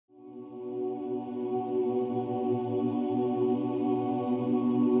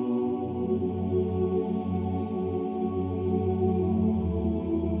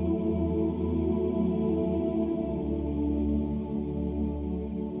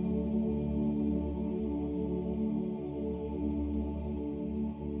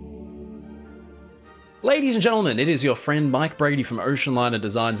Ladies and gentlemen, it is your friend Mike Brady from Oceanliner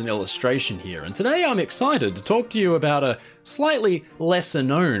Designs and Illustration here, and today I'm excited to talk to you about a slightly lesser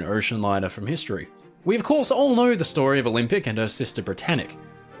known ocean liner from history. We of course all know the story of Olympic and her sister Britannic,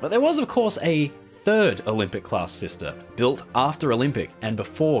 but there was of course a third Olympic class sister built after Olympic and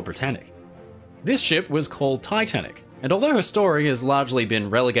before Britannic. This ship was called Titanic, and although her story has largely been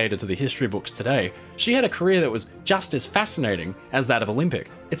relegated to the history books today, she had a career that was just as fascinating as that of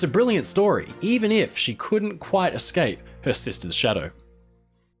Olympic. It's a brilliant story, even if she couldn't quite escape her sister's shadow.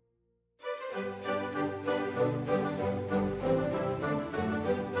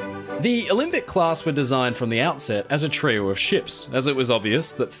 The Olympic class were designed from the outset as a trio of ships, as it was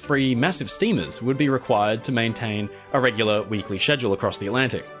obvious that 3 massive steamers would be required to maintain a regular weekly schedule across the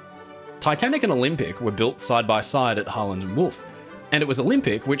Atlantic. Titanic and Olympic were built side by side at Harland and Wolff, and it was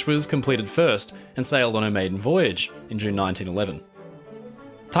Olympic which was completed first and sailed on her maiden voyage in June 1911.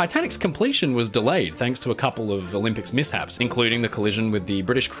 Titanic's completion was delayed thanks to a couple of Olympic's mishaps, including the collision with the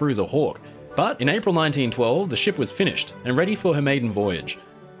British cruiser Hawke, but in April 1912 the ship was finished and ready for her maiden voyage.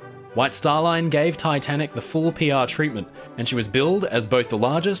 White Star Line gave Titanic the full PR treatment, and she was billed as both the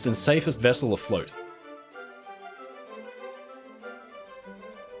largest and safest vessel afloat.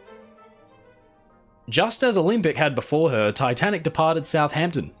 Just as Olympic had before her, Titanic departed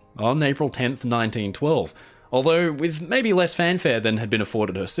Southampton on April 10th, 1912, although with maybe less fanfare than had been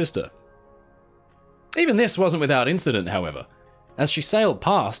afforded her sister. Even this wasn't without incident, however. As she sailed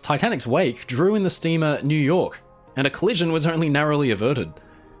past, Titanic's wake drew in the steamer New York, and a collision was only narrowly averted.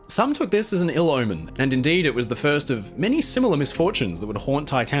 Some took this as an ill omen, and indeed it was the first of many similar misfortunes that would haunt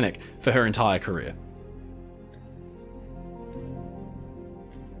Titanic for her entire career.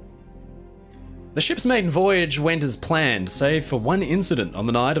 The ship's maiden voyage went as planned, save for one incident on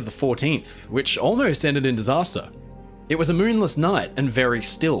the night of the 14th, which almost ended in disaster. It was a moonless night and very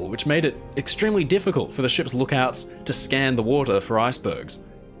still, which made it extremely difficult for the ship's lookouts to scan the water for icebergs.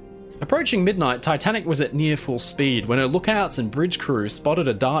 Approaching midnight, Titanic was at near full speed when her lookouts and bridge crew spotted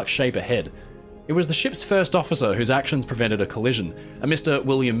a dark shape ahead. It was the ship's first officer whose actions prevented a collision, a Mr.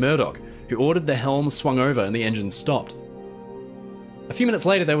 William Murdoch, who ordered the helms swung over and the engines stopped. A few minutes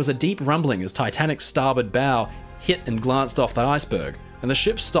later, there was a deep rumbling as Titanic's starboard bow hit and glanced off the iceberg, and the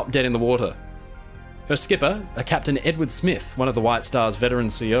ship stopped dead in the water. Her skipper, a Captain Edward Smith, one of the White Star's veteran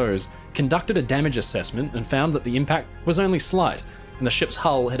COs, conducted a damage assessment and found that the impact was only slight, and the ship's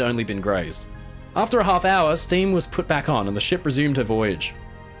hull had only been grazed. After a half hour, steam was put back on and the ship resumed her voyage.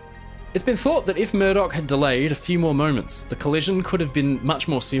 It's been thought that if Murdoch had delayed a few more moments, the collision could have been much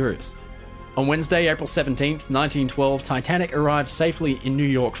more serious. On Wednesday, April 17th, 1912, Titanic arrived safely in New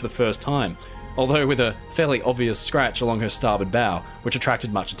York for the first time, although with a fairly obvious scratch along her starboard bow, which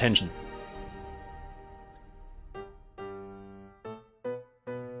attracted much attention.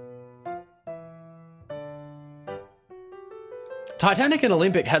 Titanic and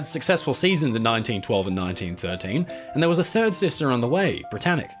Olympic had successful seasons in 1912 and 1913, and there was a third sister on the way,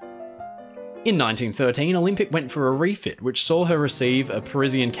 Britannic. In 1913, Olympic went for a refit, which saw her receive a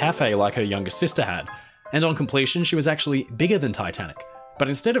Parisian cafe like her younger sister had, and on completion she was actually bigger than Titanic. But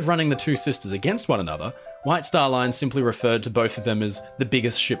instead of running the two sisters against one another, White Star Line simply referred to both of them as the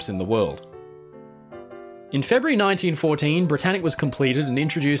biggest ships in the world. In February 1914, Britannic was completed and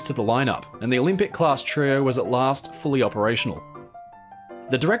introduced to the lineup, and the Olympic-class trio was at last fully operational.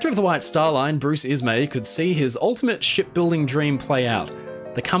 The director of the White Star Line, Bruce Ismay, could see his ultimate shipbuilding dream play out.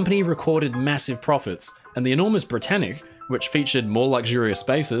 The company recorded massive profits, and the enormous Britannic, which featured more luxurious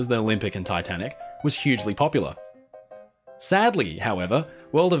spaces than Olympic and Titanic, was hugely popular. Sadly, however,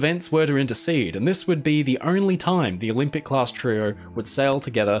 world events were to intercede, and this would be the only time the Olympic-class trio would sail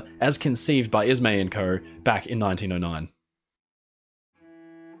together as conceived by Ismay & Co. back in 1909.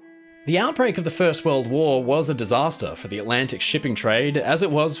 The outbreak of the First World War was a disaster for the Atlantic shipping trade, as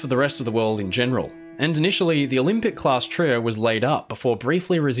it was for the rest of the world in general. And initially, the Olympic-class trio was laid up before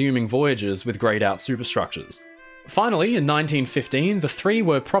briefly resuming voyages with greyed-out superstructures. Finally, in 1915, the 3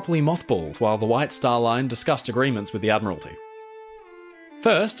 were properly mothballed while the White Star Line discussed agreements with the Admiralty.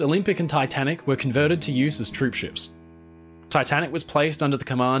 First, Olympic and Titanic were converted to use as troopships. Titanic was placed under the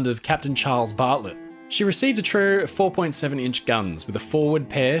command of Captain Charles Bartlett. She received a trio of 4.7-inch guns, with a forward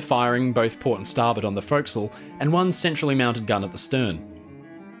pair firing both port and starboard on the forecastle, and one centrally mounted gun at the stern.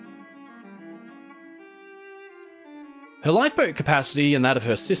 Her lifeboat capacity and that of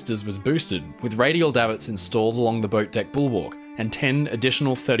her sisters was boosted, with radial davits installed along the boat deck bulwark, and 10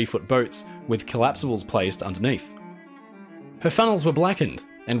 additional 30-foot boats with collapsibles placed underneath. Her funnels were blackened,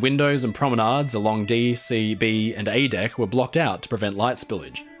 and windows and promenades along D, C, B, and A deck were blocked out to prevent light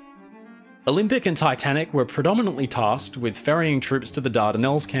spillage. Olympic and Titanic were predominantly tasked with ferrying troops to the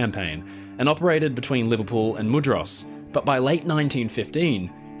Dardanelles campaign and operated between Liverpool and Mudros, but by late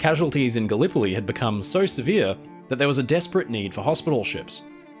 1915, casualties in Gallipoli had become so severe that there was a desperate need for hospital ships.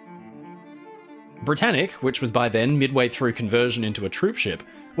 Britannic, which was by then midway through conversion into a troop ship,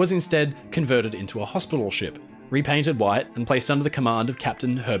 was instead converted into a hospital ship, repainted white and placed under the command of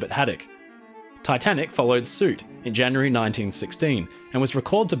Captain Herbert Haddock. Titanic followed suit in January 1916 and was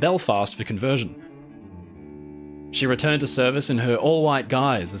recalled to Belfast for conversion. She returned to service in her all-white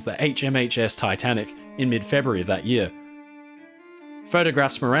guise as the HMHS Titanic in mid-February of that year.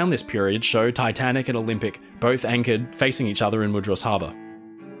 Photographs from around this period show Titanic and Olympic both anchored facing each other in Mudros Harbour.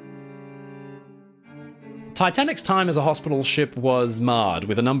 Titanic's time as a hospital ship was marred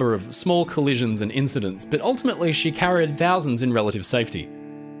with a number of small collisions and incidents, but ultimately she carried thousands in relative safety.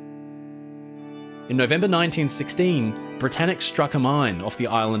 In November 1916, Britannic struck a mine off the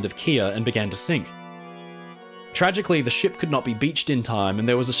island of Kea and began to sink. Tragically, the ship could not be beached in time, and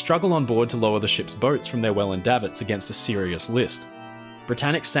there was a struggle on board to lower the ship's boats from their well and davits against a serious list.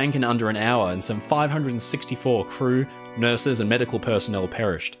 Britannic sank in under an hour, and some 564 crew, nurses, and medical personnel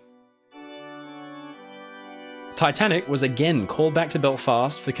perished. Titanic was again called back to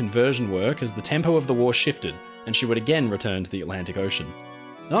Belfast for conversion work as the tempo of the war shifted, and she would again return to the Atlantic Ocean.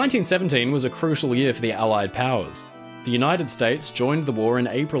 1917 was a crucial year for the Allied powers. The United States joined the war in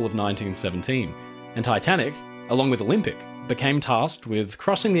April of 1917, and Titanic, along with Olympic, became tasked with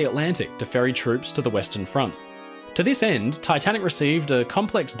crossing the Atlantic to ferry troops to the Western Front. To this end, Titanic received a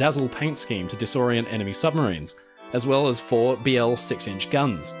complex dazzle paint scheme to disorient enemy submarines, as well as 4 BL 6-inch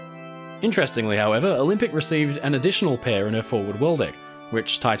guns. Interestingly, however, Olympic received an additional pair in her forward well deck,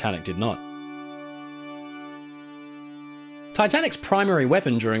 which Titanic did not. Titanic's primary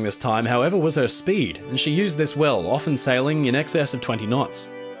weapon during this time, however, was her speed, and she used this well, often sailing in excess of 20 knots.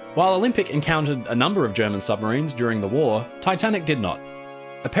 While Olympic encountered a number of German submarines during the war, Titanic did not.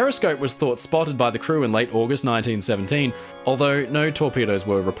 A periscope was thought spotted by the crew in late August 1917, although no torpedoes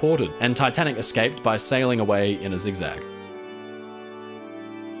were reported, and Titanic escaped by sailing away in a zigzag.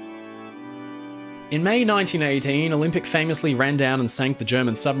 In May 1918, Olympic famously ran down and sank the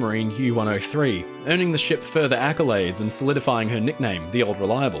German submarine U-103, earning the ship further accolades and solidifying her nickname, the Old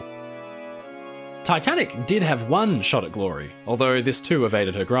Reliable. Titanic did have one shot at glory, although this too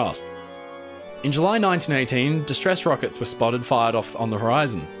evaded her grasp. In July 1918, distress rockets were spotted fired off on the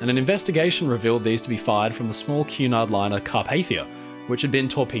horizon, and an investigation revealed these to be fired from the small Cunard liner Carpathia, which had been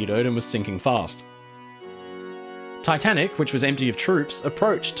torpedoed and was sinking fast. Titanic, which was empty of troops,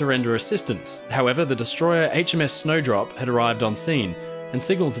 approached to render assistance. However, the destroyer HMS Snowdrop had arrived on scene and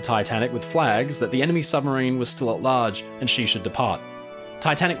signalled to Titanic with flags that the enemy submarine was still at large and she should depart.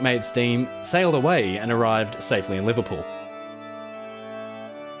 Titanic made steam, sailed away, and arrived safely in Liverpool.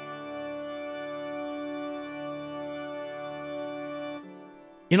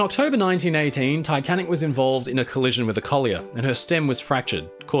 In October 1918, Titanic was involved in a collision with a collier, and her stem was fractured,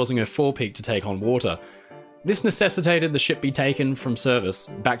 causing her forepeak to take on water. This necessitated the ship be taken from service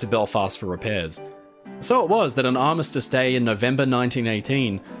back to Belfast for repairs. So it was that on Armistice Day in November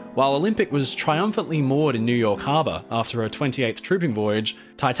 1918, while Olympic was triumphantly moored in New York Harbour after her 28th trooping voyage,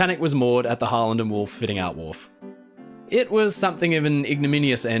 Titanic was moored at the Harland and Wolff fitting out wharf. It was something of an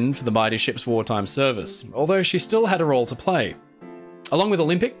ignominious end for the mighty ship's wartime service, although she still had a role to play. Along with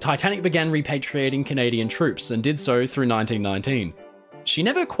Olympic, Titanic began repatriating Canadian troops and did so through 1919. She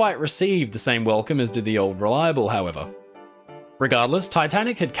never quite received the same welcome as did the Old Reliable, however. Regardless,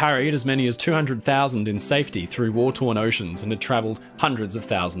 Titanic had carried as many as 200,000 in safety through war-torn oceans and had travelled hundreds of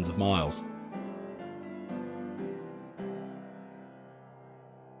thousands of miles.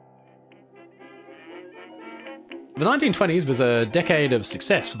 The 1920s was a decade of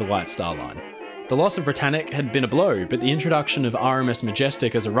success for the White Star Line. The loss of Britannic had been a blow, but the introduction of RMS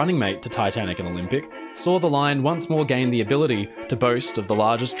Majestic as a running mate to Titanic and Olympic saw the line once more gain the ability to boast of the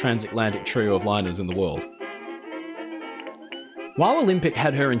largest transatlantic trio of liners in the world. While Olympic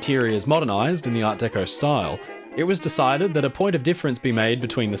had her interiors modernised in the Art Deco style, it was decided that a point of difference be made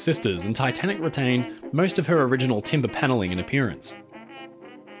between the sisters, and Titanic retained most of her original timber panelling and appearance.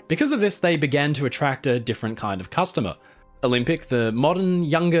 Because of this, they began to attract a different kind of customer. Olympic, the modern,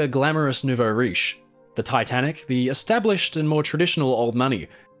 younger, glamorous nouveau riche. The Titanic, the established and more traditional old money.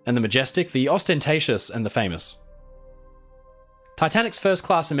 And the Majestic, the ostentatious and the famous. Titanic's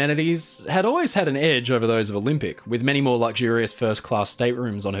first-class amenities had always had an edge over those of Olympic, with many more luxurious first-class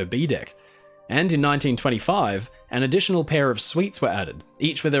staterooms on her B deck. And in 1925, an additional pair of suites were added,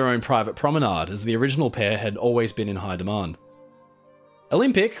 each with their own private promenade, as the original pair had always been in high demand.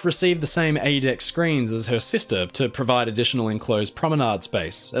 Olympic received the same A-deck screens as her sister to provide additional enclosed promenade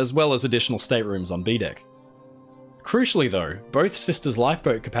space, as well as additional staterooms on B-deck. Crucially though, both sisters'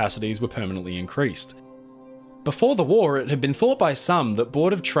 lifeboat capacities were permanently increased. Before the war, it had been thought by some that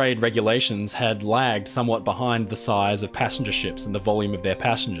Board of Trade regulations had lagged somewhat behind the size of passenger ships and the volume of their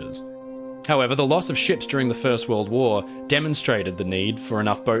passengers. However, the loss of ships during the First World War demonstrated the need for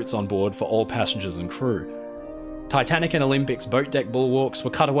enough boats on board for all passengers and crew. Titanic and Olympic's boat deck bulwarks were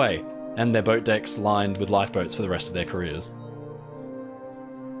cut away, and their boat decks lined with lifeboats for the rest of their careers.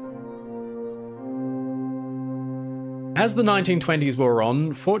 As the 1920s wore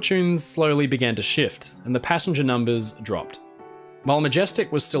on, fortunes slowly began to shift, and the passenger numbers dropped. While Majestic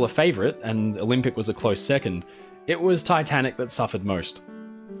was still a favourite, and Olympic was a close second, it was Titanic that suffered most.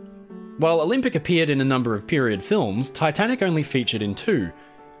 While Olympic appeared in a number of period films, Titanic only featured in two.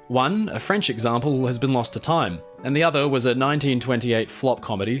 One, a French example, has been lost to time, and the other was a 1928 flop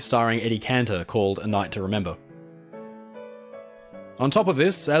comedy starring Eddie Cantor called A Night to Remember. On top of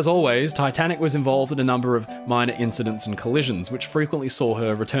this, as always, Titanic was involved in a number of minor incidents and collisions, which frequently saw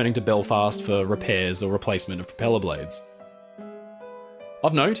her returning to Belfast for repairs or replacement of propeller blades.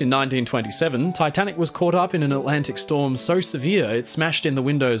 Of note, in 1927, Titanic was caught up in an Atlantic storm so severe it smashed in the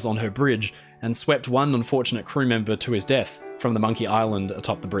windows on her bridge and swept one unfortunate crew member to his death from the Monkey Island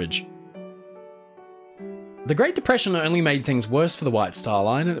atop the bridge. The Great Depression only made things worse for the White Star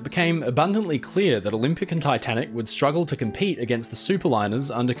Line, and it became abundantly clear that Olympic and Titanic would struggle to compete against the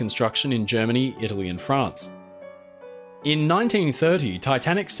superliners under construction in Germany, Italy and France. In 1930,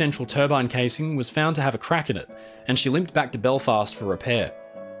 Titanic's central turbine casing was found to have a crack in it, and she limped back to Belfast for repair.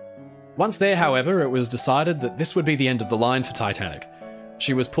 Once there, however, it was decided that this would be the end of the line for Titanic.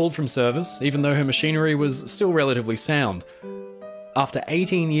 She was pulled from service, even though her machinery was still relatively sound. After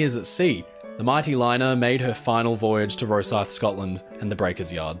 18 years at sea, the mighty liner made her final voyage to Rosyth, Scotland, and the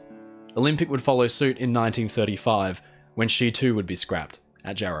Breakers Yard. Olympic would follow suit in 1935, when she too would be scrapped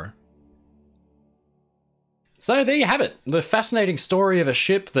at Jarrow. So there you have it, the fascinating story of a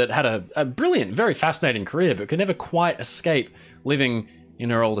ship that had a brilliant, very fascinating career, but could never quite escape living in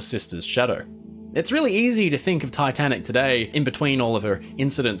her older sister's shadow. It's really easy to think of Titanic today, in between all of her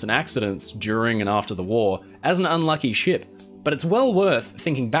incidents and accidents during and after the war, as an unlucky ship. But it's well worth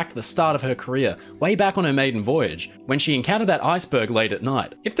thinking back to the start of her career, way back on her maiden voyage, when she encountered that iceberg late at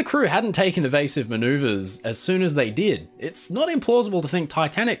night. If the crew hadn't taken evasive maneuvers as soon as they did, it's not implausible to think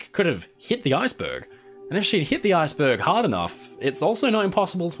Titanic could have hit the iceberg. And if she'd hit the iceberg hard enough, it's also not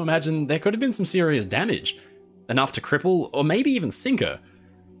impossible to imagine there could have been some serious damage, enough to cripple or maybe even sink her.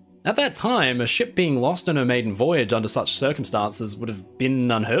 At that time, a ship being lost on her maiden voyage under such circumstances would have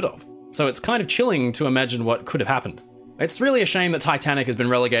been unheard of. So it's kind of chilling to imagine what could have happened. It's really a shame that Titanic has been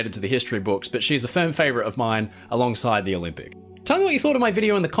relegated to the history books, but she's a firm favourite of mine alongside the Olympic. Tell me what you thought of my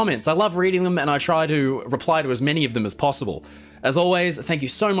video in the comments. I love reading them and I try to reply to as many of them as possible. As always, thank you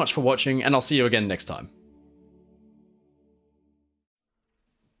so much for watching and I'll see you again next time.